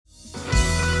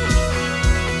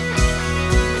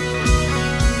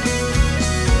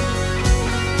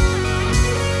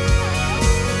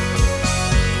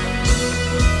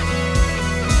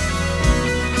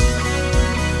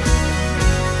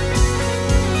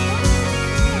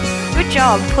Good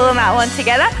job pulling that one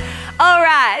together. All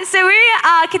right, so we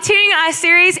are continuing our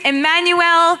series,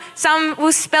 Imannuel. Some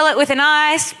will spell it with an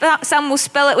I, some will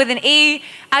spell it with an E.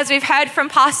 As we've heard from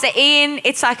Pastor Ian,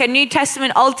 it's like a New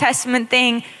Testament, Old Testament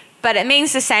thing, but it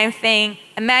means the same thing.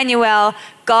 Imannuel,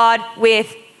 God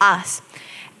with us.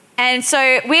 And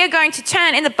so we are going to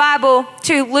turn in the Bible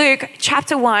to Luke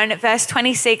chapter 1, verse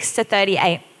 26 to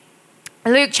 38.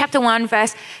 Luke chapter 1,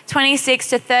 verse 26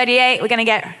 to 38. We're going to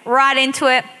get right into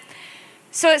it.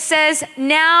 So it says,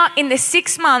 now in the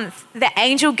 6th month, the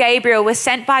angel Gabriel was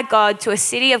sent by God to a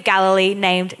city of Galilee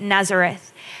named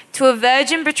Nazareth, to a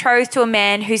virgin betrothed to a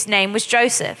man whose name was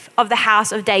Joseph, of the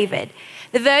house of David.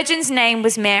 The virgin's name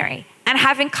was Mary. And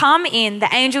having come in,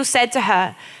 the angel said to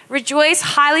her, rejoice,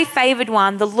 highly favored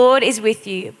one, the Lord is with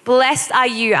you. Blessed are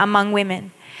you among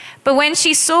women. But when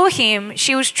she saw him,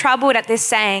 she was troubled at this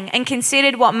saying and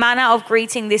considered what manner of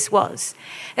greeting this was.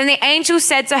 Then the angel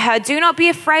said to her, do not be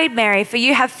afraid, Mary, for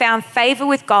you have found favor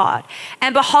with God.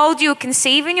 And behold, you will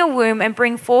conceive in your womb and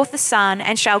bring forth a son,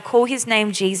 and shall call his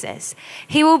name Jesus.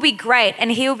 He will be great,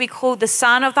 and he will be called the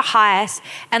Son of the Highest,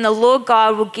 and the Lord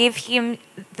God will give him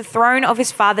the throne of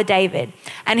his father David,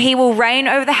 and he will reign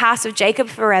over the house of Jacob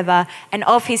forever, and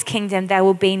of his kingdom there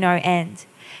will be no end.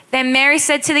 Then Mary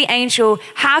said to the angel,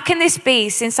 how can this be,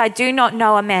 since I do not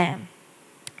know a man?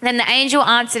 Then the angel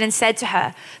answered and said to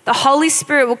her, the Holy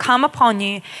Spirit will come upon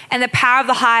you, and the power of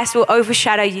the highest will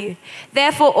overshadow you.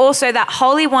 Therefore also that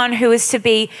Holy One who is to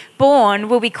be born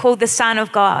will be called the Son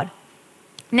of God.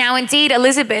 Now indeed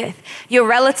Elizabeth, your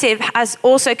relative, has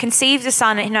also conceived a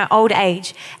son in her old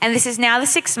age, and this is now the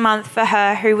 6th month for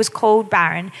her who was called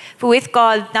barren, for with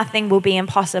God nothing will be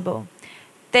impossible.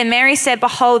 Then Mary said,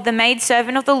 behold, the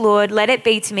maidservant of the Lord, let it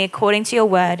be to me according to your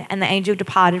word. And the angel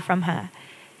departed from her.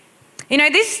 You know,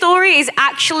 this story is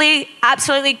actually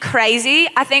absolutely crazy.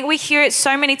 I think we hear it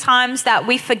so many times that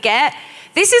we forget.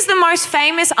 This is the most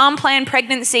famous unplanned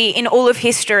pregnancy in all of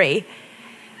history.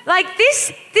 Like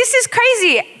this is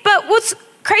crazy. But what's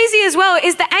crazy as well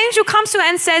is the angel comes to her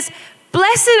and says,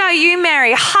 blessed are you,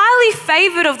 Mary, highly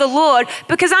favored of the Lord,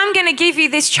 because I'm going to give you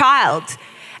this child.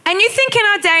 And you think in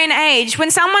our day and age, when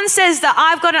someone says that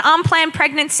I've got an unplanned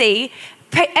pregnancy,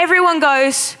 everyone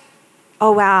goes,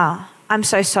 oh wow, I'm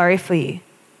so sorry for you.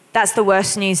 That's the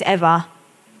worst news ever.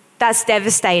 That's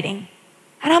devastating.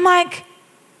 And I'm like,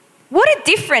 what a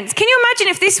difference. Can you imagine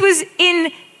if this was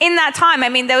in that time? I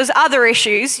mean, there was other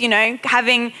issues, you know,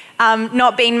 having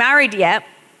not been married yet.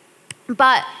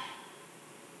 But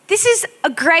this is a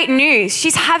great news.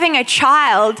 She's having a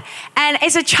child, and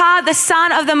it's a child, the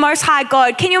Son of the Most High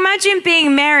God. Can you imagine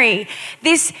being Mary,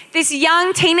 this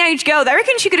young teenage girl? I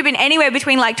reckon she could have been anywhere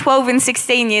between like 12 and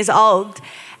 16 years old.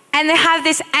 And they have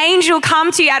this angel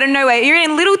come to you out of nowhere. You're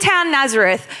in little town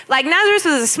Nazareth. Like Nazareth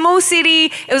was a small city.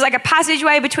 It was like a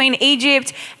passageway between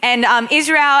Egypt and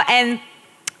Israel, and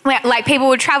like people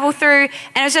would travel through.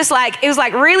 And it was just like,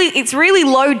 it's really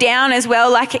low down as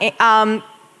well. Like,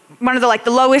 one of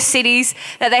the lowest cities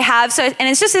that they have. So, and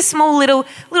it's just a small little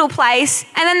place.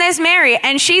 And then there's Mary,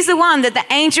 and she's the one that the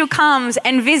angel comes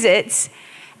and visits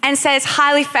and says,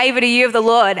 highly favored are you of the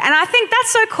Lord. And I think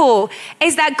that's so cool,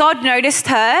 is that God noticed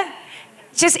her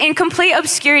just in complete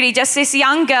obscurity, just this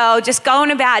young girl just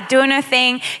going about doing her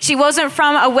thing. She wasn't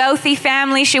from a wealthy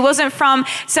family. She wasn't from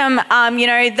some,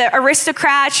 the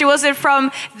aristocrat. She wasn't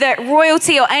from the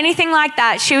royalty or anything like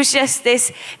that. She was just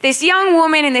this young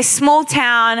woman in this small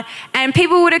town, and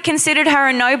people would have considered her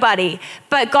a nobody.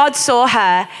 But God saw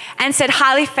her and said,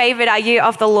 highly favored are you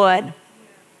of the Lord.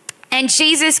 And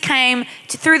Jesus came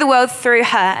through the world through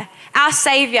her. Our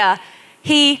Savior,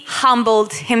 he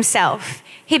humbled himself.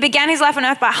 He began his life on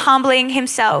earth by humbling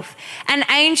himself. An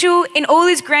angel in all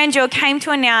his grandeur came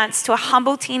to announce to a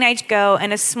humble teenage girl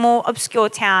in a small, obscure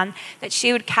town that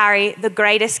she would carry the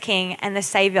greatest king and the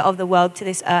Savior of the world to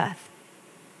this earth.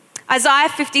 Isaiah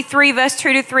 53 verse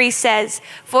 2-3 says,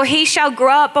 for he shall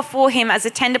grow up before him as a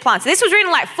tender plant. So this was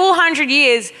written like 400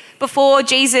 years before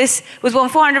Jesus was born,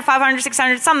 400, 500,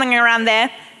 600, something around there.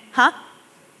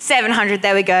 700,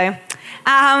 there we go.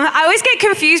 I always get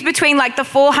confused between like the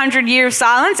 400 year of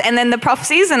silence and then the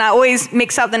prophecies, and I always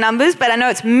mix up the numbers, but I know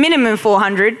it's minimum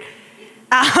 400.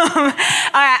 All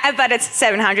right, but it's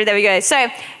 700, there we go. So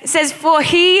it says, for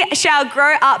he shall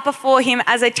grow up before him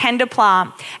as a tender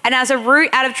plant and as a root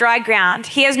out of dry ground.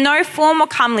 He has no form or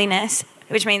comeliness,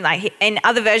 which means like in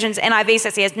other versions, NIV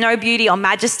says he has no beauty or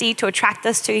majesty to attract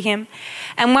us to him.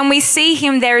 And when we see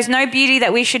him, there is no beauty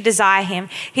that we should desire him.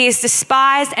 He is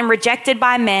despised and rejected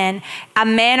by men, a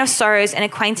man of sorrows and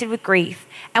acquainted with grief.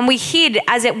 And we hid,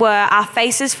 as it were, our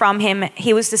faces from him.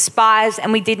 He was despised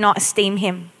and we did not esteem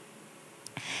him.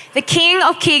 The King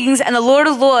of Kings and the Lord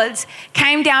of Lords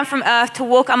came down from earth to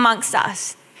walk amongst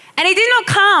us. And he did not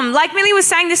come, like Millie was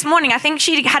saying this morning, I think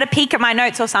she had a peek at my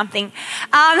notes or something.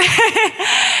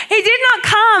 He did not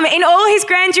come in all his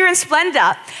grandeur and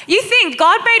splendor. You think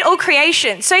God made all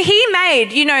creation. So he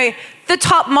made, the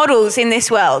top models in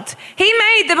this world. He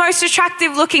made the most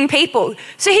attractive looking people.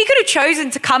 So he could have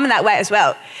chosen to come in that way as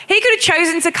well. He could have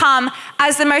chosen to come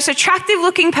as the most attractive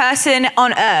looking person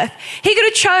on earth. He could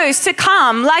have chose to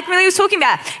come, like Millie was talking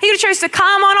about. He could have chose to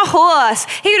come on a horse.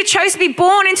 He could have chose to be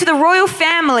born into the royal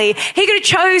family. He could have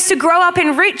chose to grow up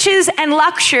in riches and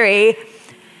luxury.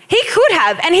 He could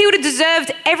have, and he would have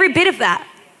deserved every bit of that.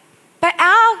 But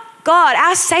our God,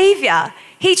 our Savior,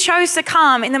 he chose to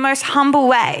come in the most humble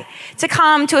way, to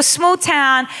come to a small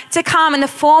town, to come in the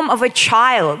form of a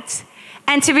child,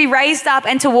 and to be raised up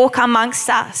and to walk amongst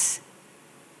us.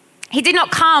 He did not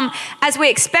come as we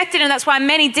expected, and that's why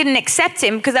many didn't accept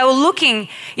him, because they were looking,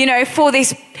 for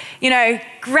this,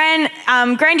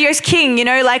 grandiose king,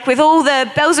 like with all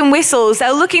the bells and whistles. They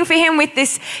were looking for him with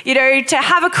this, to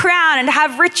have a crown and to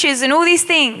have riches and all these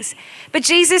things. But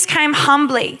Jesus came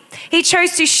humbly. He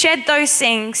chose to shed those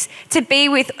things to be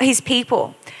with his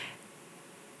people,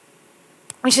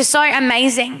 which is so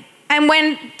amazing. And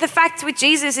when the fact with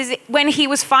Jesus is when he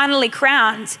was finally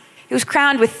crowned, he was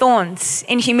crowned with thorns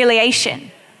in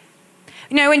humiliation.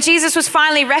 When Jesus was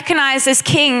finally recognized as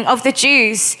King of the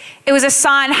Jews, it was a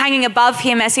sign hanging above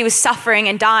him as he was suffering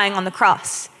and dying on the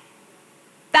cross.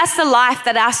 That's the life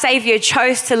that our Savior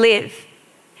chose to live.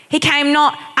 He came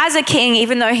not as a king,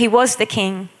 even though he was the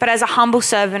king, but as a humble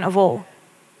servant of all.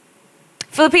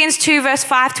 Philippians 2 verse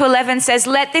 5 to 11 says,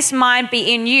 "Let this mind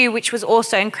be in you, which was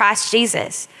also in Christ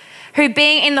Jesus, who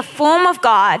being in the form of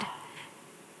God,"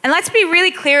 and let's be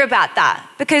really clear about that,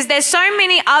 because there's so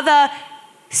many other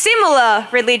similar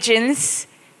religions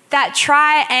that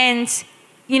try and,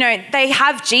 they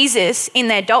have Jesus in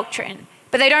their doctrine,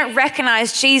 but they don't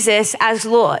recognize Jesus as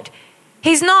Lord.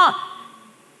 He's not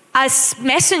a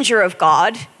messenger of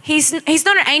God. He's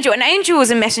not an angel. An angel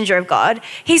is a messenger of God.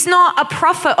 He's not a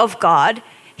prophet of God.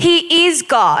 He is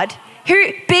God,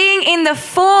 who being in the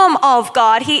form of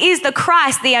God, he is the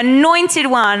Christ, the anointed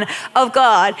one of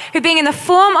God, who being in the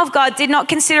form of God did not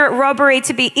consider it robbery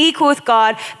to be equal with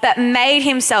God, but made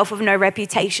himself of no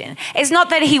reputation. It's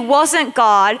not that he wasn't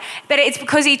God, but it's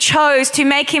because he chose to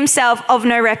make himself of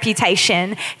no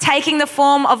reputation, taking the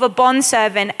form of a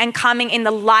bondservant and coming in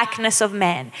the likeness of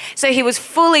man. So he was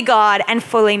fully God and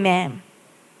fully man.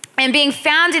 And being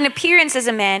found in appearance as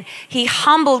a man, he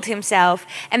humbled himself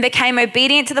and became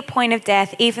obedient to the point of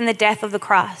death, even the death of the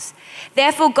cross.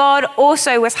 Therefore, God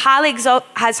also has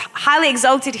highly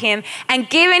exalted him and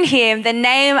given him the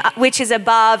name which is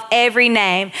above every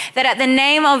name, that at the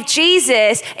name of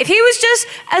Jesus, if he was just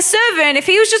a servant, if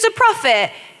he was just a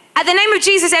prophet, at the name of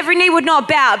Jesus, every knee would not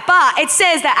bow. But it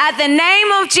says that at the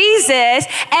name of Jesus,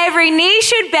 every knee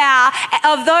should bow,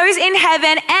 of those in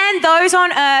heaven and those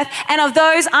on earth and of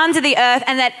those under the earth,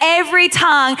 and that every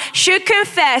tongue should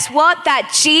confess what?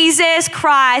 That Jesus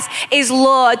Christ is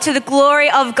Lord, to the glory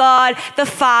of God the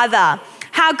Father.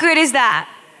 How good is that?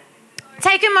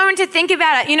 Take a moment to think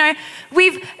about it.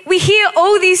 We hear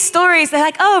all these stories. They're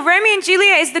like, oh, Romeo and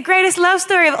Juliet is the greatest love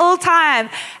story of all time.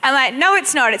 I'm like, no,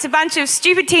 it's not. It's a bunch of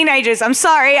stupid teenagers. I'm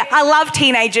sorry. I love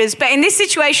teenagers. But in this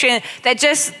situation, they're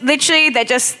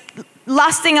just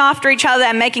lusting after each other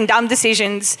and making dumb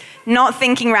decisions, not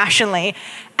thinking rationally.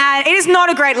 And it is not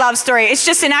a great love story. It's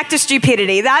just an act of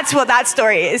stupidity. That's what that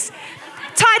story is.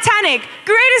 Titanic,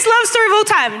 greatest love story of all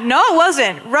time. No, it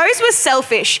wasn't. Rose was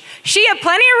selfish. She had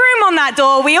plenty of room on that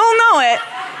door. We all know it.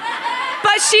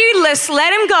 But she just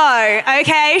let him go,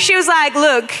 okay? She was like,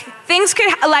 look, things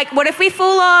could, what if we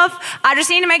fall off? I just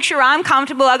need to make sure I'm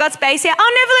comfortable. I got space here.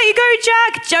 I'll never let you go,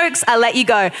 Jack. Jokes, I'll let you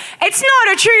go. It's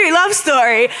not a true love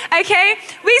story, okay?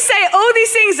 We say all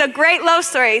these things are great love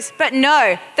stories, but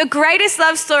no, the greatest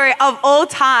love story of all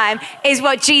time is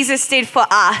what Jesus did for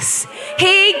us.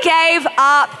 He gave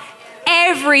up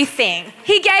everything.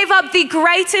 He gave up the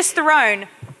greatest throne.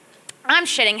 I'm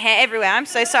shedding hair everywhere. I'm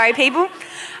so sorry, people.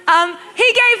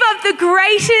 He gave up the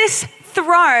greatest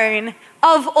throne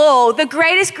of all, the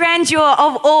greatest grandeur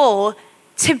of all,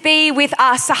 to be with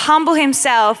us, to humble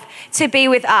himself to be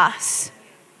with us.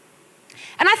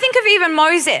 And I think of even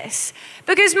Moses,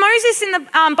 because Moses in the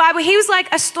Bible, he was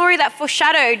like a story that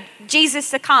foreshadowed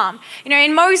Jesus to come.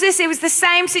 In Moses, it was the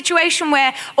same situation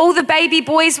where all the baby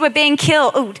boys were being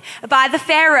killed by the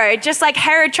Pharaoh, just like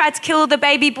Herod tried to kill the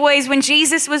baby boys when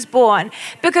Jesus was born,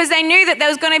 because they knew that there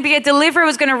was going to be a deliverer who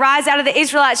was going to rise out of the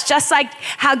Israelites, just like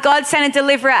how God sent a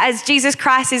deliverer as Jesus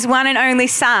Christ, his one and only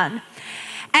son.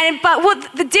 But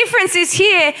what the difference is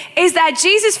here is that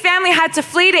Jesus' family had to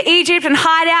flee to Egypt and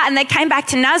hide out, and they came back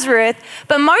to Nazareth.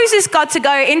 But Moses got to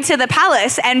go into the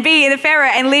palace and be the Pharaoh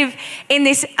and live in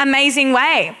this amazing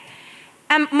way.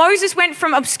 And Moses went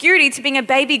from obscurity to being a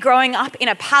baby growing up in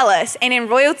a palace and in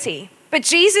royalty. But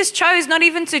Jesus chose not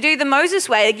even to do the Moses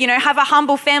way, have a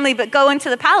humble family but go into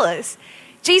the palace.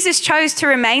 Jesus chose to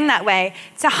remain that way,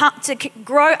 to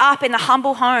grow up in the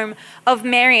humble home of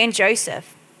Mary and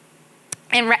Joseph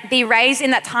and be raised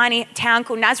in that tiny town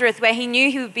called Nazareth, where he knew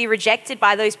he would be rejected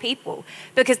by those people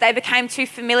because they became too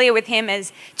familiar with him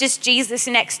as just Jesus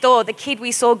next door, the kid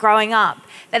we saw growing up,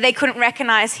 that they couldn't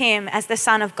recognize him as the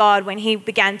Son of God when he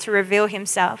began to reveal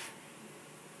himself.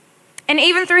 And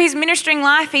even through his ministering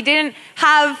life, he didn't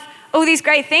have all these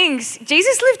great things.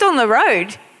 Jesus lived on the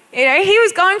road. He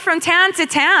was going from town to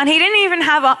town. He didn't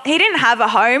have a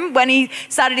home when he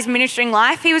started his ministering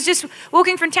life. He was just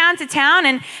walking from town to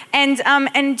town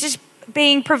and just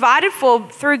being provided for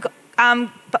through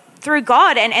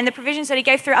God and the provisions that he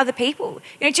gave through other people.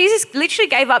 Jesus literally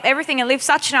gave up everything and lived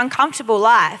such an uncomfortable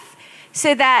life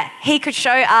so that he could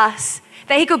show us,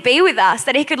 that he could be with us,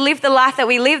 that he could live the life that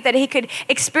we live, that he could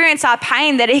experience our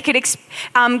pain, that he could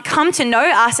come to know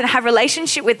us and have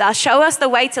relationship with us, show us the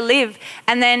way to live,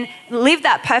 and then live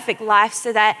that perfect life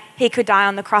so that he could die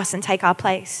on the cross and take our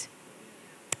place.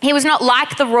 He was not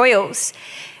like the royals.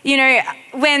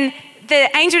 When the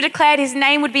angel declared his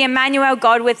name would be Imannuel,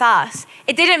 God with us,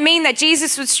 it didn't mean that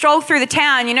Jesus would stroll through the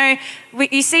town.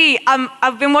 You see,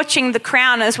 I've been watching The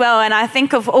Crown as well, and I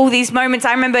think of all these moments.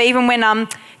 I remember even when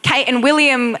Kate and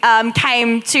William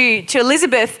came to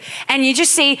Elizabeth, and you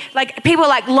just see people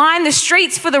line the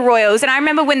streets for the royals. And I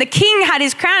remember when the king had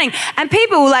his crowning, and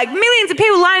people, millions of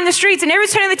people lining the streets, and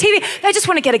everyone's turning on the TV, they just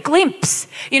want to get a glimpse.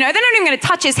 They're not even going to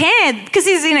touch his hand because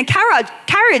he's in a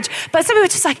carriage. But some people are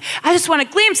just I just want a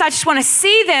glimpse, I just want to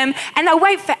see them, and they'll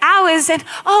wait for hours, and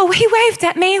he waved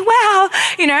at me, wow,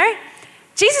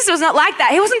 Jesus was not like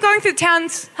that. He wasn't going through the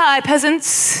towns, hi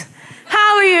peasants,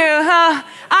 how are you?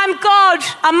 I'm God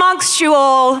amongst you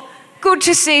all. Good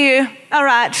to see you. All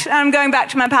right, I'm going back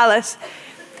to my palace.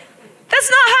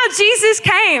 That's not how Jesus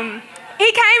came.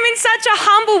 He came in such a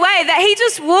humble way that he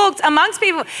just walked amongst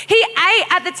people. He ate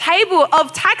at the table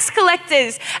of tax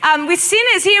collectors with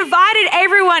sinners. He invited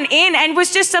everyone in and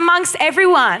was just amongst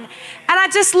everyone. And I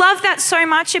just love that so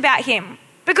much about him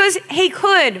because he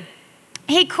could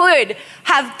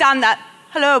have done that.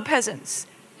 Hello, peasants.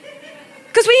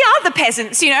 Because we are the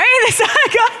peasants,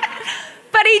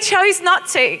 But he chose not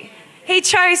to. He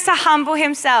chose to humble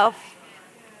himself,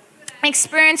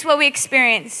 experience what we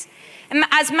experience. And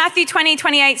as Matthew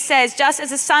 20:28 says, just as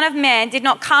the Son of Man did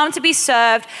not come to be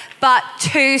served, but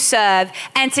to serve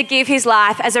and to give his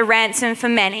life as a ransom for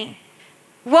many.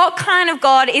 What kind of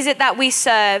God is it that we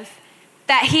serve?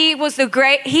 That he is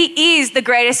the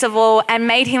greatest of all and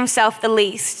made himself the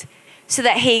least, so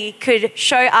that he could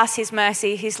show us his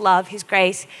mercy, his love, his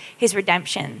grace, his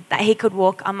redemption, that he could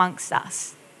walk amongst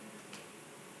us.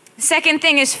 The second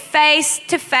thing is face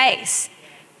to face.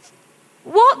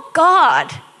 What God?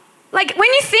 When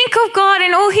you think of God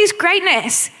and all his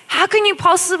greatness, how can you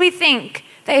possibly think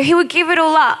that he would give it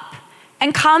all up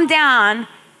and come down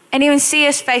and even see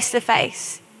us face to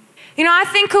face? I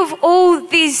think of all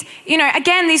these,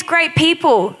 again, these great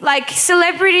people,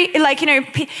 celebrity,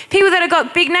 people that have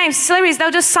got big names, celebrities, they'll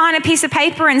just sign a piece of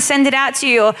paper and send it out to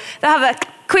you, or they'll have a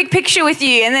quick picture with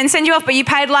you and then send you off, but you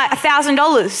paid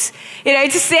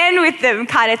 $1,000, to stand with them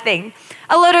kind of thing.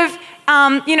 A lot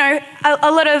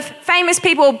of famous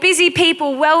people, busy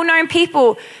people, well-known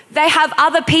people, they have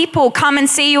other people come and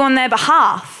see you on their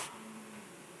behalf.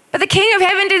 But the King of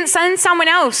Heaven didn't send someone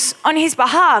else on his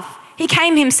behalf. He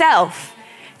came himself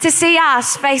to see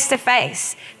us face to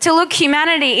face, to look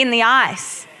humanity in the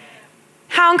eyes.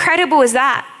 How incredible is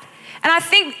that? And I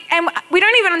think, and we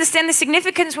don't even understand the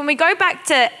significance when we go back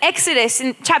to Exodus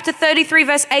in chapter 33,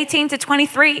 verse 18 to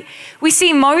 23, we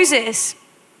see Moses.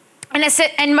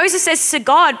 And Moses says to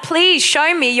God, please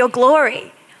show me your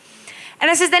glory. And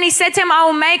it says, then he said to him, I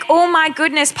will make all my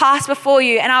goodness pass before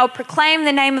you, and I will proclaim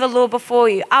the name of the Lord before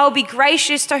you. I will be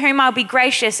gracious to whom I will be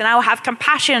gracious, and I will have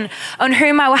compassion on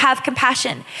whom I will have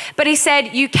compassion. But he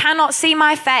said, you cannot see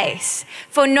my face,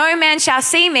 for no man shall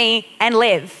see me and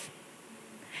live.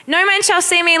 No man shall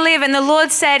see me and live. And the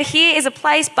Lord said, here is a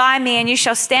place by me, and you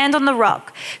shall stand on the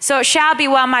rock. So it shall be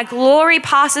while my glory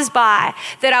passes by,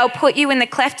 that I will put you in the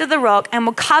cleft of the rock and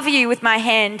will cover you with my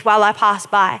hand while I pass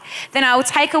by. Then I will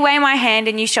take away my hand,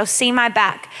 and you shall see my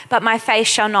back, but my face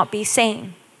shall not be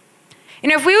seen.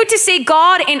 If we were to see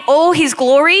God in all his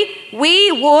glory,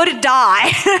 we would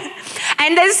die.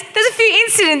 And there's a few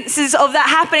incidences of that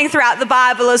happening throughout the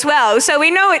Bible as well. So we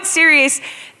know it's serious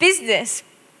business.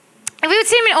 If we would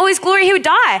see him in all his glory, he would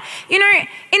die. You know,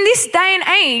 in this day and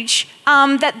age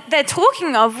that they're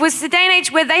talking of was the day and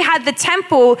age where they had the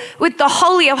temple with the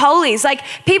Holy of Holies. Like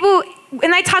people,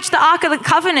 when they touched the Ark of the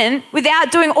Covenant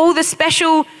without doing all the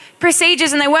special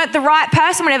procedures and they weren't the right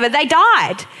person, whatever, they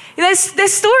died. There's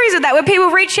stories of that where people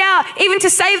reach out even to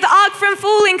save the Ark from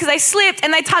falling because they slipped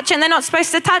and they touch it and they're not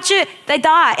supposed to touch it. They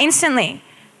die instantly.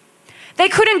 They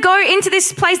couldn't go into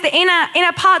this place, the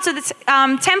inner parts of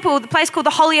the temple, the place called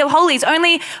the Holy of Holies.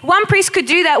 Only one priest could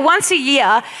do that once a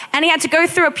year, and he had to go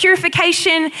through a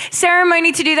purification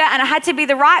ceremony to do that, and it had to be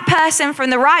the right person from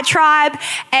the right tribe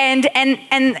and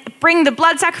bring the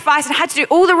blood sacrifice and had to do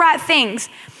all the right things.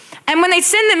 And when they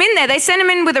send them in there, they send them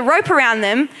in with a rope around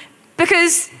them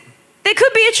because there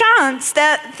could be a chance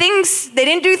that they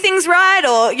didn't do things right,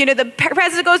 or, you know, the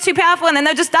presence of God's too powerful and then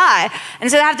they'll just die. And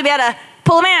so they have to be able to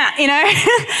pull them out, you know,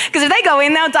 because if they go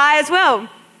in, they'll die as well.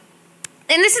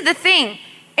 And this is the thing.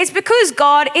 It's because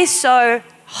God is so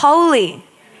holy.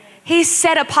 He's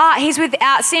set apart. He's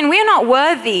without sin. We are not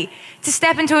worthy to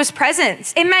step into his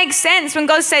presence. It makes sense when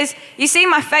God says, you see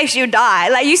my face, you die.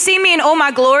 Like, you see me in all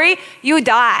my glory, you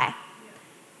die.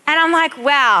 And I'm like,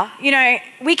 wow, you know,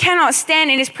 we cannot stand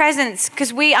in his presence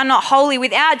because we are not holy.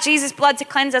 Without Jesus' blood to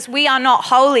cleanse us, we are not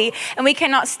holy, and we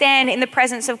cannot stand in the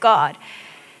presence of God.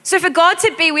 So for God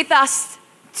to be with us,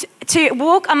 to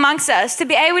walk amongst us, to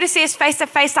be able to see us face to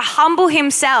face, to humble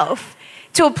himself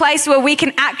to a place where we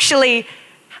can actually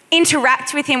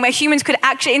interact with him, where humans could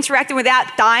actually interact with him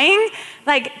without dying,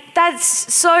 like, that's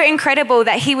so incredible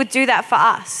that he would do that for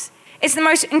us. It's the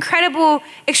most incredible,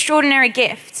 extraordinary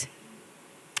gift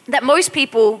that most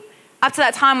people up to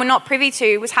that time were not privy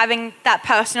to, was having that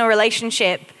personal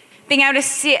relationship, being able to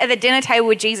sit at the dinner table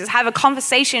with Jesus, have a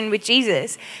conversation with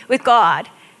Jesus, with God.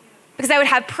 Because they would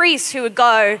have priests who would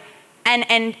go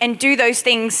and do those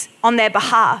things on their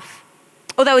behalf.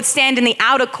 Or they would stand in the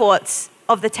outer courts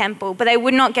of the temple, but they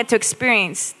would not get to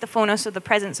experience the fullness of the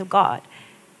presence of God.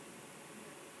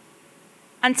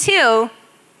 Until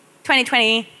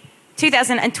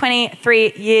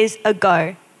 2023 years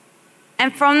ago.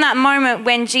 And from that moment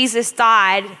when Jesus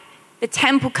died, the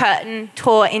temple curtain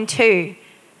tore in two.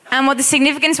 And what the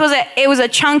significance was, it was a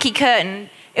chunky curtain.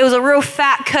 It was a real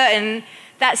fat curtain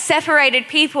that separated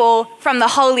people from the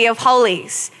Holy of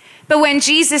Holies. But when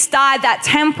Jesus died, that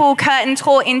temple curtain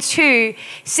tore in two,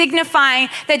 signifying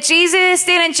that Jesus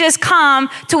didn't just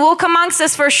come to walk amongst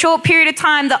us for a short period of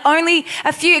time, that only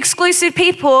a few exclusive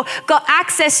people got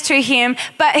access to him,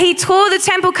 but he tore the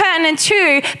temple curtain in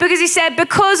two because he said,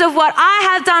 because of what I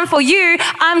have done for you,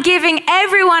 I'm giving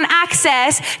everyone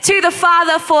access to the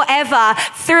Father forever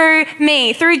through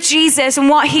me, through Jesus and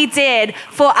what he did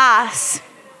for us.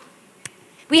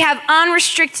 We have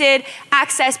unrestricted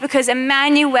access because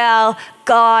Imannuel,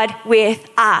 God with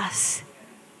us.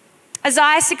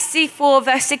 Isaiah 64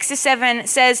 verse 6 to 7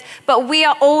 says, but we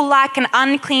are all like an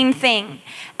unclean thing,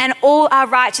 and all our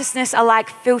righteousness are like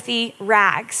filthy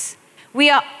rags.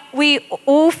 We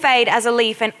all fade as a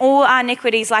leaf, and all our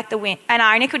iniquities like the wind,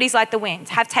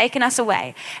 have taken us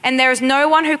away. And there is no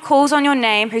one who calls on your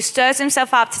name, who stirs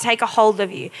himself up to take a hold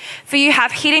of you. For you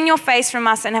have hidden your face from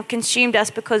us and have consumed us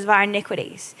because of our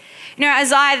iniquities. You know,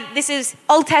 Isaiah, this is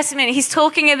Old Testament. He's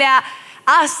talking about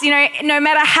us, you know, no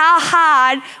matter how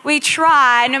hard we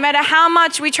try, no matter how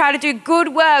much we try to do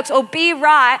good works or be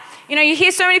right, you know, you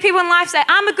hear so many people in life say,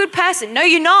 I'm a good person. No,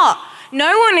 you're not.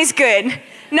 No one is good.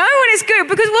 No one is good,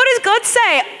 because what does God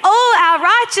say? All our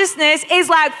righteousness is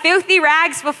like filthy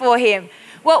rags before him.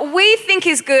 What we think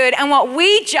is good and what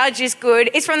we judge is good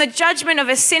is from the judgment of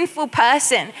a sinful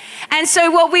person. And so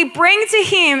what we bring to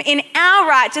him in our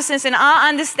righteousness and our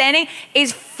understanding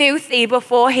is filthy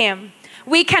before him.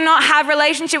 We cannot have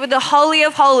relationship with the Holy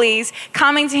of Holies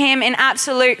coming to him in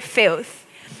absolute filth,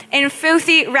 in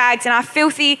filthy rags, and our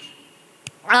filthy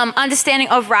understanding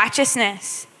of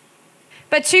righteousness.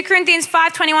 But 2 Corinthians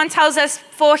 5:21 tells us,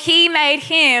 for he made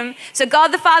him, so God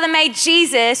the Father made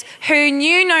Jesus, who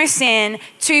knew no sin,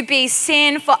 to be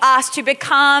sin for us, to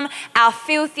become our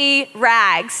filthy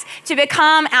rags, to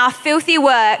become our filthy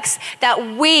works,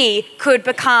 that we could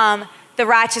become the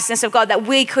righteousness of God, that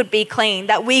we could be clean,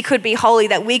 that we could be holy,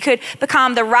 that we could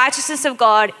become the righteousness of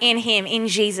God in him, in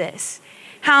Jesus.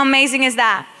 How amazing is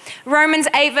that? Romans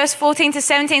 8 verse 14 to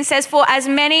 17 says, for as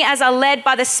many as are led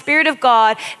by the Spirit of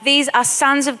God, these are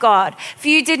sons of God. For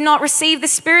you did not receive the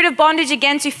spirit of bondage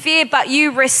again to fear, but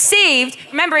you received,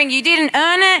 remembering you didn't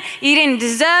earn it, you didn't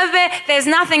deserve it, there's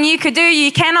nothing you could do,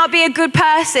 you cannot be a good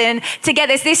person to get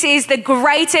this. This is the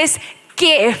greatest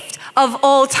gift of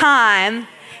all time.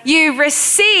 you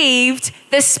received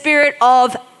the Spirit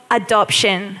of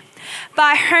adoption,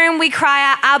 by whom we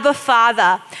cry out, Abba,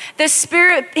 Father. The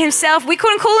Spirit himself, we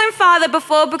couldn't call him Father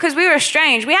before because we were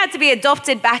estranged. We had to be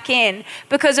adopted back in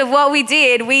because of what we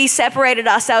did. We separated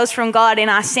ourselves from God in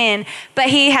our sin, but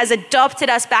he has adopted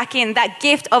us back in, that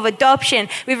gift of adoption.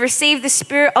 We've received the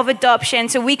Spirit of adoption,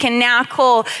 so we can now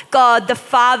call God the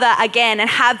Father again and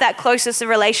have that closest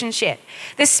relationship.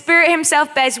 The Spirit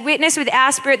himself bears witness with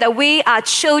our spirit that we are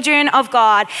children of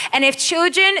God. And if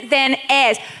children, then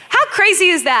heirs. How crazy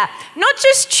is that? Not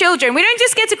just children. We don't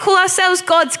just get to call ourselves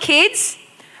God's kids,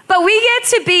 but we get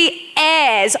to be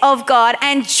heirs of God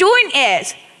and joint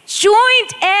heirs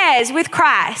with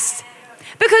Christ.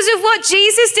 Because of what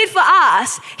Jesus did for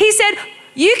us. He said,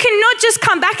 you cannot just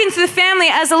come back into the family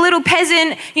as a little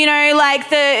peasant, like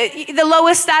the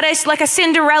lower status, like a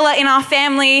Cinderella in our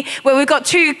family where we've got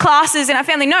two classes in our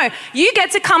family. No, you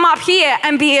get to come up here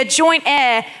and be a joint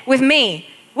heir with me.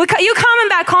 You're coming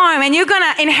back home and you're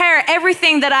going to inherit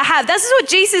everything that I have. This is what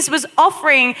Jesus was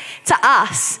offering to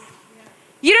us.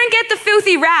 You don't get the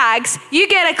filthy rags, you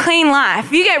get a clean life.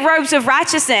 You get robes of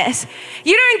righteousness.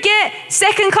 You don't get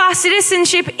second-class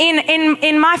citizenship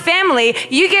in my family.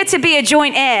 You get to be a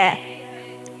joint heir.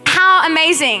 How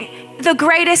amazing. The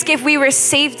greatest gift, we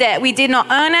received it. We did not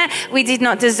earn it, we did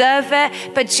not deserve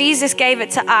it, but Jesus gave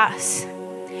it to us.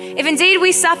 If indeed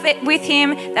we suffer with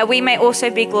him, that we may also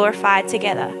be glorified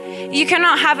together. You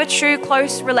cannot have a true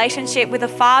close relationship with a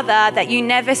Father that you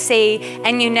never see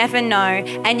and you never know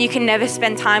and you can never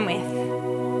spend time with.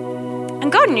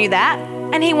 And God knew that,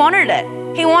 and he wanted it.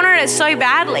 He wanted it so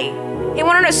badly. He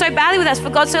wanted it so badly with us. For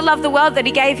God so loved the world that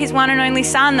he gave his one and only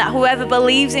Son, that whoever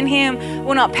believes in him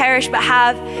will not perish but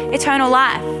have eternal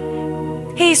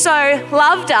life. He so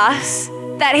loved us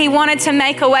that he wanted to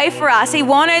make a way for us. He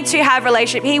wanted to have a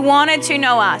relationship. He wanted to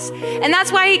know us. And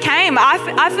that's why he came. I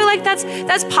feel like that's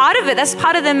part of it. That's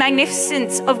part of the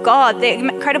magnificence of God, the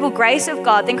incredible grace of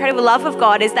God, the incredible love of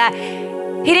God, is that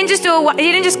he didn't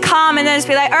just come and then just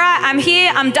be like, all right, I'm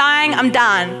here, I'm dying, I'm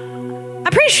done.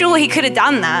 I'm pretty sure he could have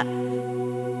done that.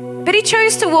 But he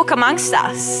chose to walk amongst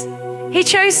us. He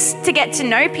chose to get to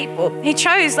know people. He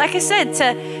chose, like I said,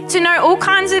 to know all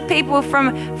kinds of people,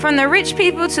 from the rich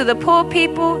people to the poor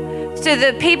people, to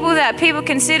the people that people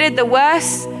considered the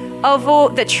worst of all,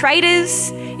 the traitors.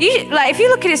 If you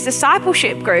look at his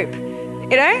discipleship group,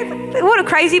 what a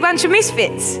crazy bunch of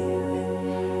misfits.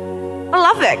 I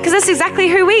love it, because that's exactly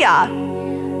who we are.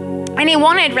 And he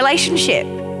wanted relationship.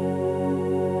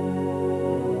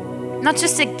 Not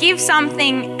just to give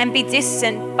something and be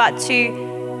distant, but to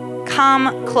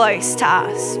come close to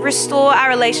us, restore our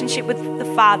relationship with the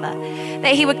Father,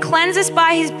 that he would cleanse us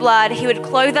by his blood, he would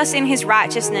clothe us in his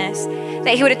righteousness,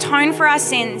 that he would atone for our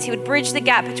sins, he would bridge the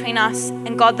gap between us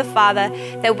and God the Father,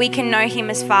 that we can know him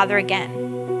as Father again.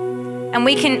 And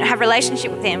we can have a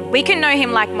relationship with him. We can know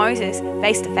him like Moses,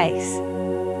 face to face.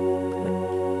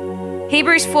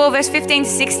 Hebrews 4 verse 15 to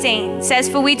 16 says,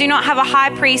 for we do not have a high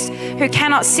priest who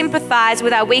cannot sympathize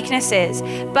with our weaknesses,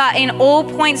 but in all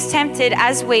points tempted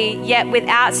as we, yet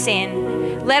without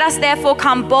sin. Let us therefore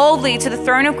come boldly to the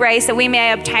throne of grace, that we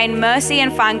may obtain mercy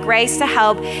and find grace to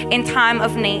help in time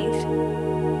of need.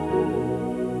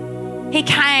 He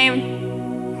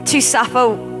came to suffer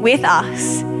with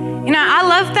us. I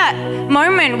love that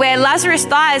moment where Lazarus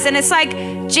dies, and it's like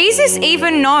Jesus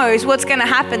even knows what's going to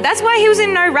happen. That's why he was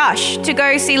in no rush to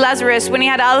go see Lazarus when he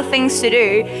had other things to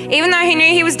do, even though he knew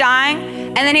he was dying,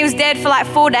 and then he was dead for like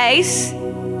 4 days.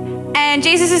 And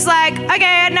Jesus is like,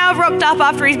 okay, now I've rocked up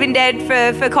after he's been dead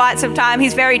for quite some time.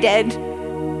 He's very dead.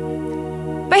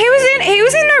 But he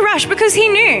was in no rush because he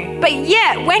knew. But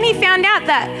yet, when he found out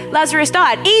that Lazarus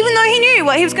died, even though he knew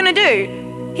what he was going to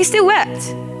do, he still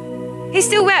wept. He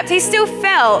still wept. He still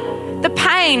felt the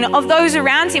pain of those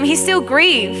around him. He still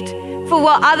grieved for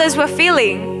what others were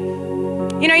feeling.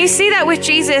 You see that with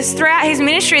Jesus throughout his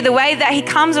ministry, the way that he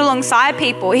comes alongside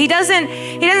people. He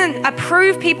doesn't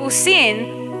approve people's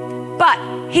sin, but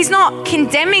he's not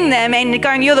condemning them and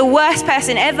going, you're the worst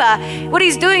person ever. What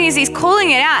he's doing is he's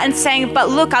calling it out and saying, but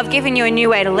look, I've given you a new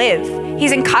way to live.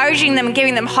 He's encouraging them and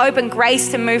giving them hope and grace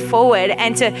to move forward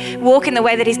and to walk in the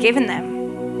way that he's given them.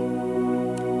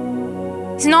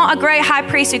 He's not a great high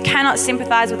priest who cannot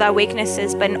sympathize with our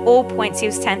weaknesses, but in all points he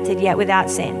was tempted, yet without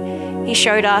sin. He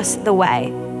showed us the way,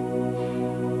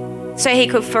 so he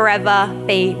could forever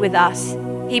be with us.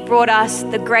 He brought us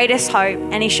the greatest hope,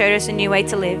 and he showed us a new way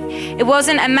to live. It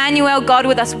wasn't Imannuel, God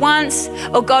with us once,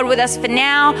 or God with us for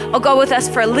now, or God with us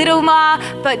for a little while,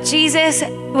 but Jesus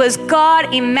was God,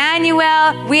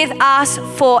 Imannuel, with us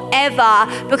forever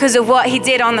because of what he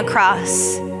did on the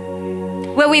cross.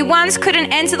 where we once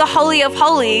couldn't enter the Holy of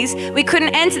Holies, we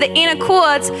couldn't enter the inner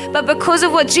courts, but because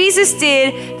of what Jesus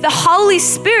did, the Holy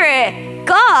Spirit,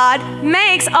 God,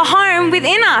 makes a home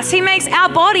within us. He makes our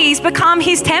bodies become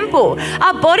his temple.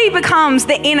 Our body becomes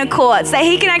the inner courts, that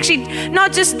he can actually,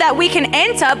 not just that we can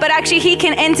enter, but actually he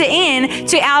can enter in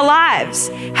to our lives.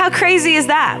 How crazy is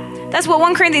that? That's what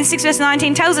 1 Corinthians 6 verse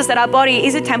 19 tells us, that our body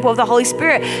is a temple of the Holy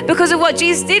Spirit because of what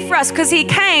Jesus did for us, because he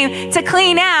came to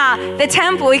clean out the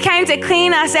temple. He came to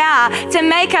clean us out, to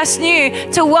make us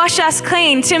new, to wash us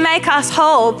clean, to make us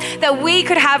whole, that we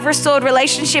could have restored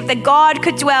relationship, that God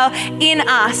could dwell in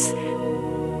us,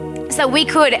 so we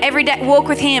could every day walk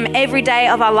with him every day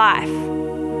of our life.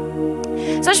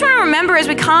 So I just want to remember as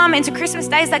we come into Christmas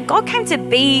days that God came to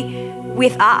be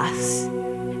with us.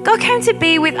 God came to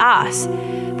be with us.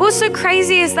 But what's so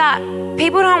crazy is that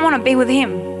people don't want to be with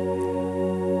him.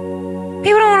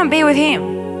 People don't want to be with him.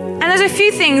 And there's a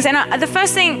few things, and the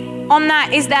first thing on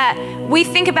that is that we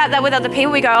think about that with other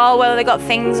people. We go, oh, well, they got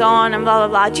things on and blah, blah,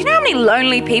 blah. Do you know how many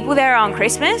lonely people there are on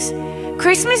Christmas?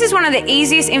 Christmas is one of the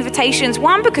easiest invitations.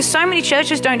 One, because so many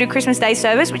churches don't do Christmas Day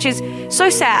service, which is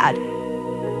so sad.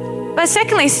 But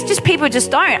secondly, it's just people just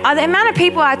don't. The amount of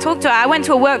people I talk to, I went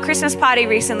to a work Christmas party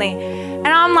recently, and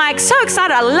I'm like so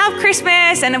excited. I love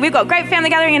Christmas, and we've got great family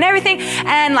gathering and everything.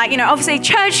 And like, you know, obviously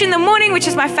church in the morning, which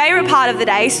is my favorite part of the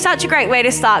day. Such a great way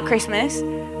to start Christmas.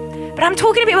 But I'm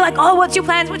talking to people like, oh, what's your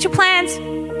plans? What's your plans?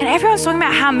 And everyone's talking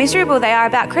about how miserable they are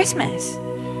about Christmas.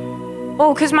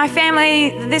 Oh, because my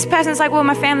family, this person's like, well,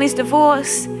 my family's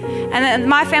divorced. And then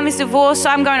my family's divorced, so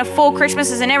I'm going to 4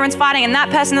 Christmases and everyone's fighting, and that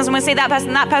person doesn't want to see that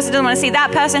person doesn't want to see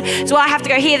that person, so I have to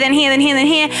go here, then here, then here, then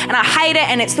here, and I hate it,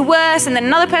 and it's the worst. And then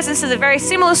another person says a very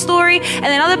similar story, and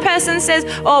then another person says,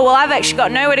 oh, well, I've actually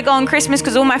got nowhere to go on Christmas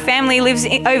because all my family lives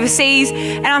overseas.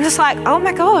 And I'm just like, oh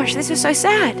my gosh, this is so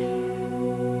sad.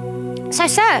 So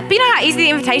sad. But you know how easy the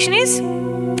invitation is?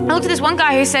 I looked at this one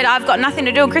guy who said, I've got nothing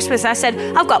to do on Christmas. And I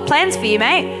said, I've got plans for you,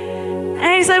 mate.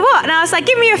 And he said, what? And I was like,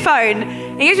 give me your phone.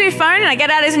 He gives me a phone, and I get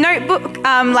out his notebook,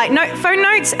 phone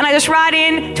notes, and I just write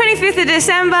in 25th of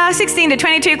December, 16 to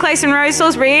 22 Clayson Road,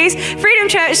 Salisbury East, Freedom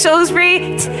Church, Salisbury.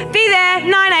 Be there,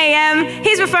 9 a.m.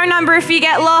 Here's my phone number if you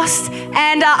get lost,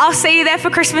 and I'll see you there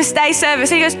for Christmas Day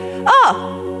service. And he goes,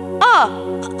 oh,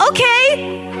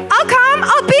 okay, I'll come,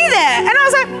 I'll be there. And I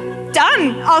was like,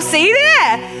 done, I'll see you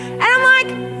there. And I'm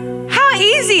like, how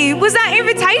easy was that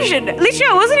invitation? Literally,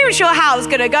 I wasn't even sure how it was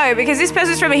going to go, because this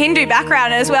person's from a Hindu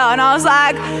background as well. And I was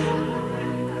like,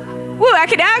 whoa, I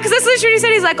can out, because that's literally what he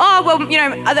said. He's like, oh, well, you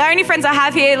know, the only friends I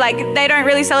have here, like, they don't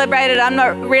really celebrate it. I'm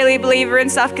not really a believer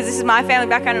and stuff because this is my family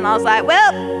background. And I was like,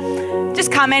 well,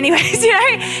 just come anyways, you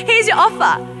know, here's your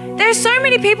offer. There's so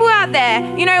many people out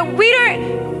there, you know, we don't,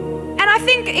 and I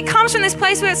think it comes from this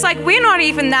place where it's like, we're not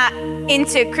even that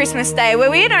into Christmas Day,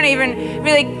 where we don't even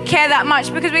really care that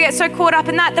much, because we get so caught up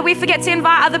in that we forget to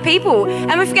invite other people,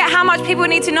 and we forget how much people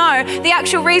need to know the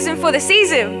actual reason for the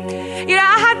season. You know,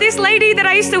 I had this lady that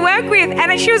I used to work with,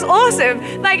 and she was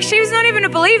awesome. Like, she was not even a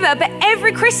believer, but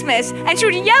every Christmas, and she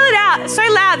would yell it out so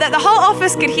loud that the whole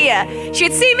office could hear. She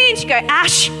would see me and she'd go,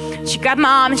 Ash. She'd grab my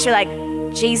arm and she'd be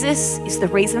like, Jesus is the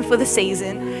reason for the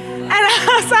season. And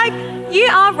I was like, you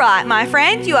are right, my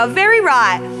friend. You are very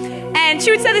right. And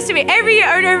she would say this to me every year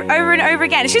over and over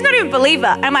again. She's not even a believer.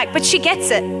 I'm like, but she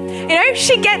gets it. You know,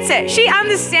 she gets it. She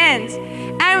understands.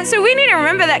 And so we need to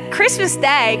remember that Christmas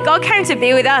Day, God came to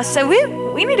be with us. So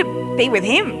we need to be with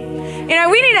him. You know,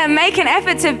 we need to make an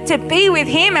effort to be with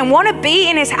him and want to be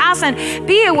in his house and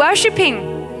be here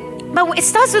worshiping. But it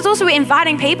starts with also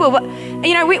inviting people. But,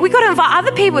 you know, we got to invite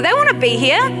other people. They want to be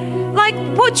here. Like,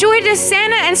 what joy does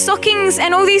Santa and stockings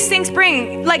and all these things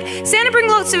bring? Like, Santa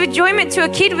brings lots of enjoyment to a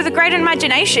kid with a great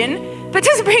imagination, but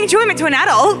doesn't bring enjoyment to an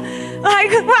adult. Like,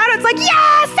 well, adults like,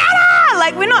 yeah, Santa!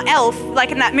 Like, we're not Elf,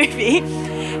 like in that movie,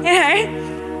 you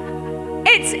know?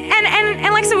 It's,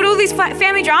 and like I said, with all these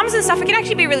family dramas and stuff, it can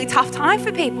actually be a really tough time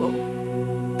for people.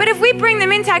 But if we bring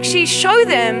them in to actually show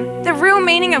them the real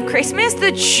meaning of Christmas,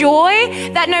 the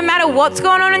joy that no matter what's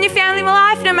going on in your family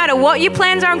life, no matter what your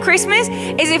plans are on Christmas,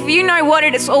 is if you know what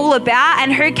it's all about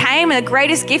and who came and the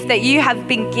greatest gift that you have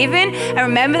been given, and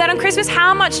remember that on Christmas,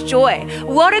 how much joy.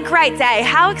 What a great day.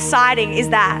 How exciting is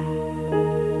that?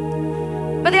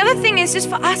 But the other thing is just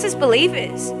for us as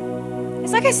believers,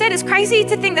 it's like I said, it's crazy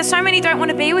to think that so many don't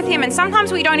want to be with him, and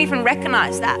sometimes we don't even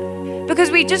recognize that because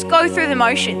we just go through the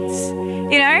motions.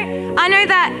 You know, I know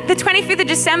that the 25th of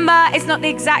December is not the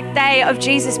exact day of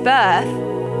Jesus' birth,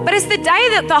 but it's the day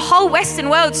that the whole Western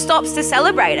world stops to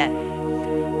celebrate it.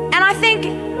 And I think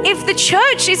if the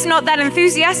church is not that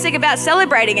enthusiastic about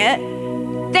celebrating it,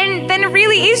 then it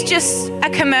really is just a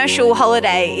commercial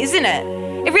holiday, isn't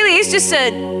it? It really is just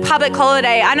a public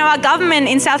holiday. I know our government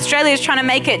in South Australia is trying to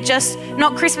make it just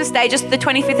not Christmas Day, just the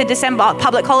 25th of December,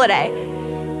 public holiday.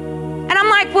 And I'm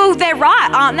like, well, they're right,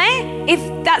 aren't they?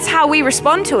 If that's how we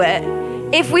respond to it.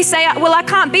 If we say, well, I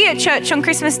can't be at church on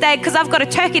Christmas Day because I've got a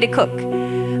turkey to cook,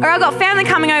 or I've got family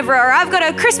coming over, or I've got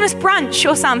a Christmas brunch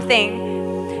or something.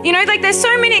 You know, like there's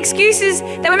so many excuses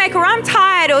that we make, or I'm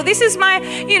tired, or this is my,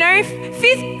 you know,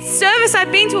 5th service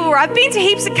I've been to, or I've been to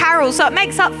heaps of carols, so it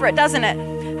makes up for it, doesn't it?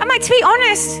 I'm like, to be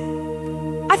honest,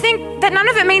 I think that none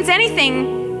of it means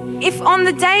anything if on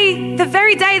the day, the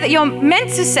very day that you're meant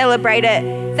to celebrate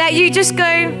it, that you just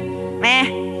go, meh,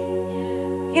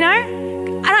 you know?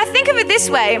 And I think of it this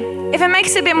way, if it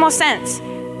makes a bit more sense.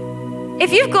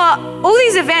 If you've got all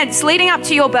these events leading up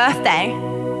to your birthday,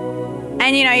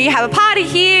 and you know, you have a party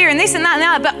here and this and that and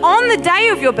that, but on the day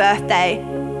of your birthday,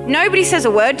 nobody says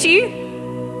a word to you,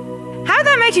 how would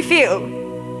that make you feel?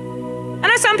 I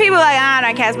know some people are like, I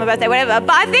don't care, it's my birthday, whatever,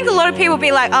 but I think a lot of people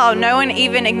be like, oh, no one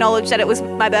even acknowledged that it was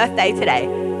my birthday today.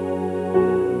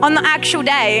 On the actual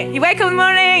day, you wake up in the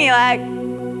morning, you're like,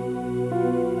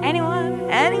 anyone?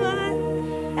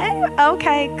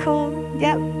 Okay, cool,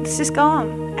 yep, let's just go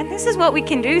on. And this is what we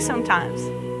can do sometimes.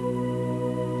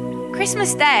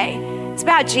 Christmas Day, it's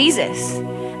about Jesus.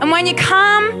 And when you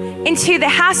come into the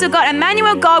house of God,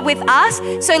 Imannuel, God with us,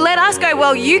 so let us go,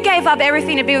 well, you gave up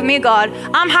everything to be with me, God.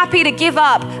 I'm happy to give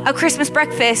up a Christmas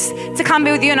breakfast to come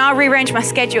be with you, and I'll rearrange my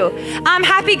schedule. I'm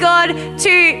happy, God,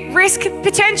 to risk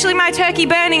potentially my turkey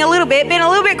burning a little bit, being a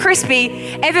little bit crispy,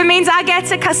 if it means I get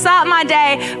to start my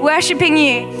day worshiping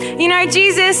you. You know,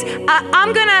 Jesus,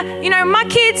 I'm gonna, you know, my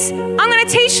kids, I'm gonna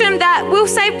teach them that we'll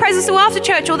save presents till after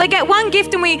church, or they get one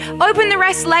gift and we open the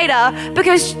rest later,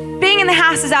 because being in the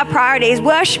house is our priority, is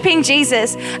worshiping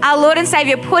Jesus, our Lord and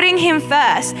Savior, putting him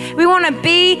first. We want to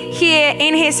be here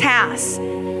in his house,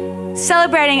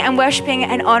 celebrating and worshiping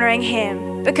and honoring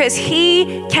him, because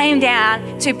he came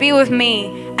down to be with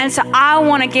me. And so I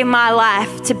want to give my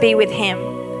life to be with him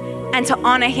and to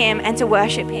honor him and to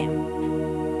worship him.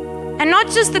 And not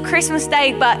just the Christmas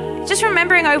day, but just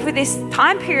remembering over this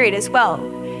time period as well,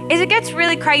 is it gets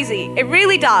really crazy. It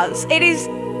really does. It is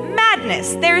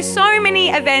madness. There are so many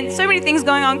events, so many things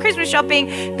going on, Christmas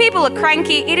shopping, people are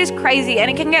cranky, it is crazy,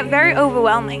 and it can get very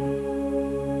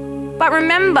overwhelming. But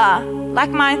remember, like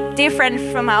my dear friend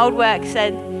from my old work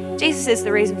said, Jesus is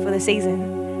the reason for the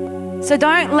season. So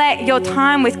don't let your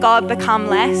time with God become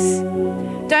less.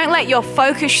 Don't let your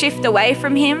focus shift away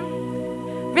from him.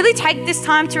 Really take this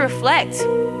time to reflect.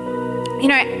 You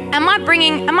know, am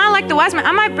I like the wise man?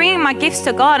 Am I bringing my gifts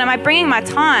to God? Am I bringing my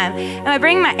time? Am I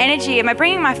bringing my energy? Am I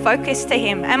bringing my focus to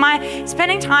him? Am I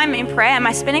spending time in prayer? Am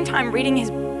I spending time reading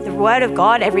the word of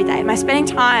God every day? Am I spending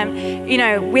time, you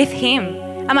know, with him?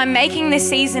 Am I making this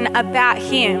season about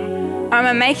him? Or am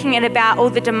I making it about all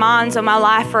the demands of my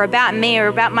life, or about me, or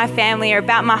about my family, or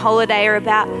about my holiday, or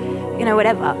about, you know,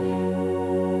 whatever?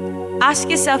 Ask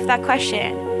yourself that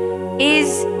question.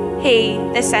 Is he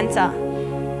the center?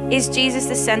 Is Jesus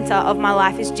the center of my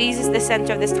life? Is Jesus the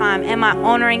center of this time? Am I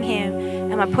honoring him?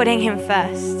 Am I putting him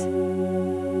first?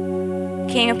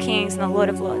 King of Kings and the Lord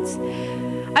of Lords.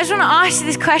 I just want to ask you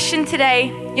this question today.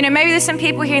 You know, maybe there's some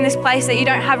people here in this place that you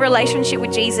don't have a relationship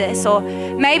with Jesus, or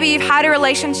maybe you've had a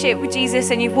relationship with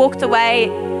Jesus and you've walked away.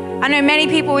 I know many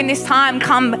people in this time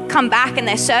come back and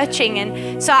they're searching,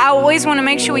 and so I always want to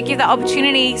make sure we give that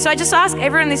opportunity. So I just ask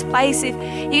everyone in this place if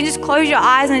you can just close your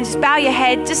eyes and just bow your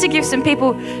head, just to give some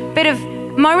people a bit of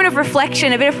moment of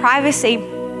reflection, a bit of privacy.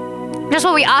 Just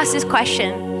what we ask this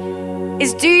question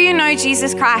is, do you know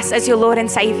Jesus Christ as your Lord and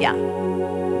Savior?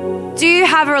 Do you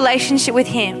have a relationship with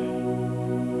him?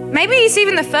 Maybe it's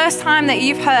even the first time that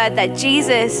you've heard that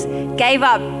Jesus gave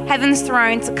up heaven's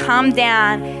throne to come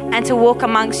down and to walk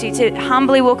amongst you, to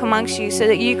humbly walk amongst you so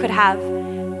that you could have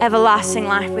everlasting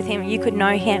life with him, you could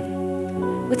know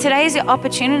him. Well, today is your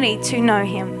opportunity to know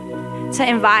him, to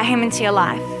invite him into your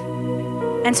life.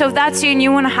 And so if that's you and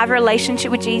you want to have a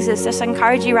relationship with Jesus, just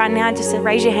encourage you right now just to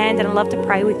raise your hand, and I'd love to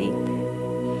pray with you.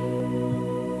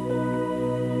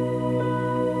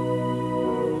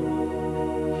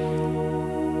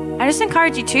 I just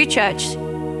encourage you too, church,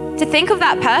 to think of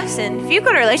that person. If you've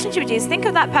got a relationship with Jesus, think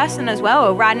of that person as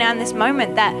well right now in this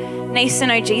moment that needs to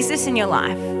know Jesus in your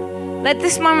life. Let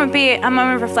this moment be a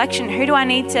moment of reflection. Who do I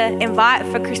need to invite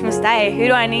for Christmas Day? Who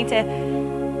do I need to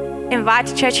invite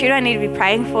to church? Who do I need to be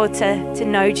praying for to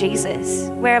know Jesus?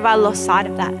 Where have I lost sight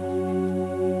of that?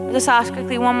 I'll just ask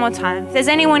quickly one more time. If there's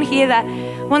anyone here that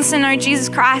wants to know Jesus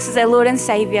Christ as their Lord and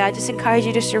Savior, I just encourage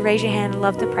you just to raise your hand. I'd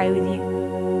love to pray with you.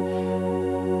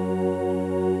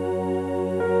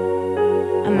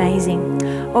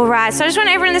 Amazing. All right, so I just want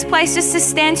everyone in this place just to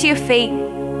stand to your feet.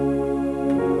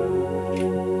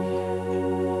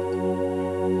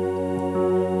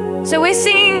 So we're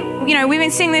singing, we've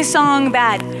been singing this song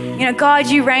about, God,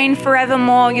 you reign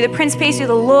forevermore. You're the Prince of Peace, you're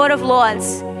the Lord of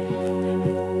Lords.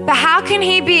 But how can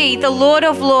he be the Lord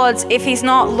of Lords if he's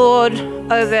not Lord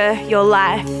over your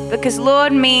life? Because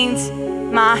Lord means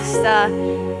master,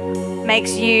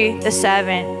 makes you the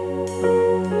servant.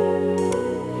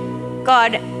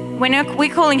 God, when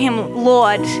we're calling him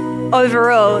Lord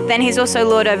overall, then he's also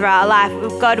Lord over our life.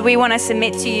 God, we want to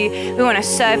submit to you. We want to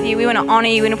serve you. We want to honor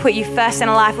you. We want to put you first in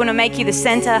our life. We want to make you the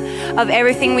center of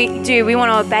everything we do. We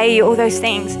want to obey you, all those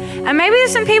things. And maybe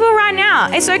there's some people right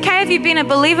now, it's okay if you've been a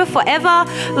believer forever,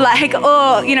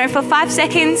 or, for 5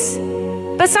 seconds.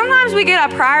 But sometimes we get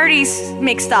our priorities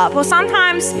mixed up, or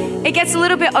sometimes it gets a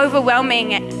little bit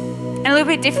overwhelming and a little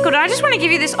bit difficult. And I just want to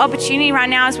give you this opportunity right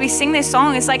now as we sing this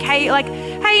song. It's like, hey,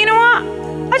 you know what?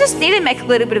 I just need to make a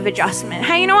little bit of adjustment.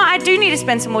 Hey, you know what? I do need to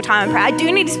spend some more time in prayer. I do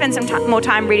need to spend some more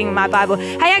time reading my Bible.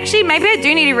 Hey, actually, maybe I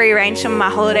do need to rearrange some of my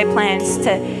holiday plans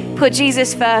to put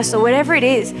Jesus first or whatever it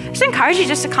is. I just encourage you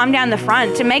just to come down the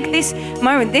front, to make this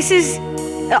moment. This is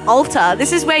the altar.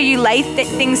 This is where you lay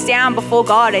things down before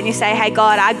God and you say, hey,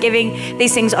 God, I'm giving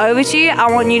these things over to you.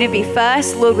 I want you to be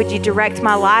first. Lord, would you direct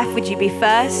my life? Would you be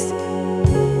first?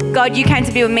 God, you came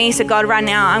to be with me, so God, right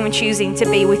now, I'm choosing to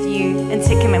be with you and to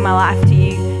commit my life to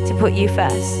you, to put you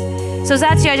first. So if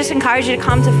that's you, I just encourage you to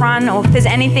come to front, or if there's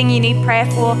anything you need prayer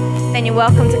for, then you're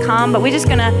welcome to come. But we're just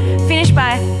going to finish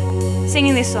by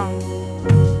singing this song.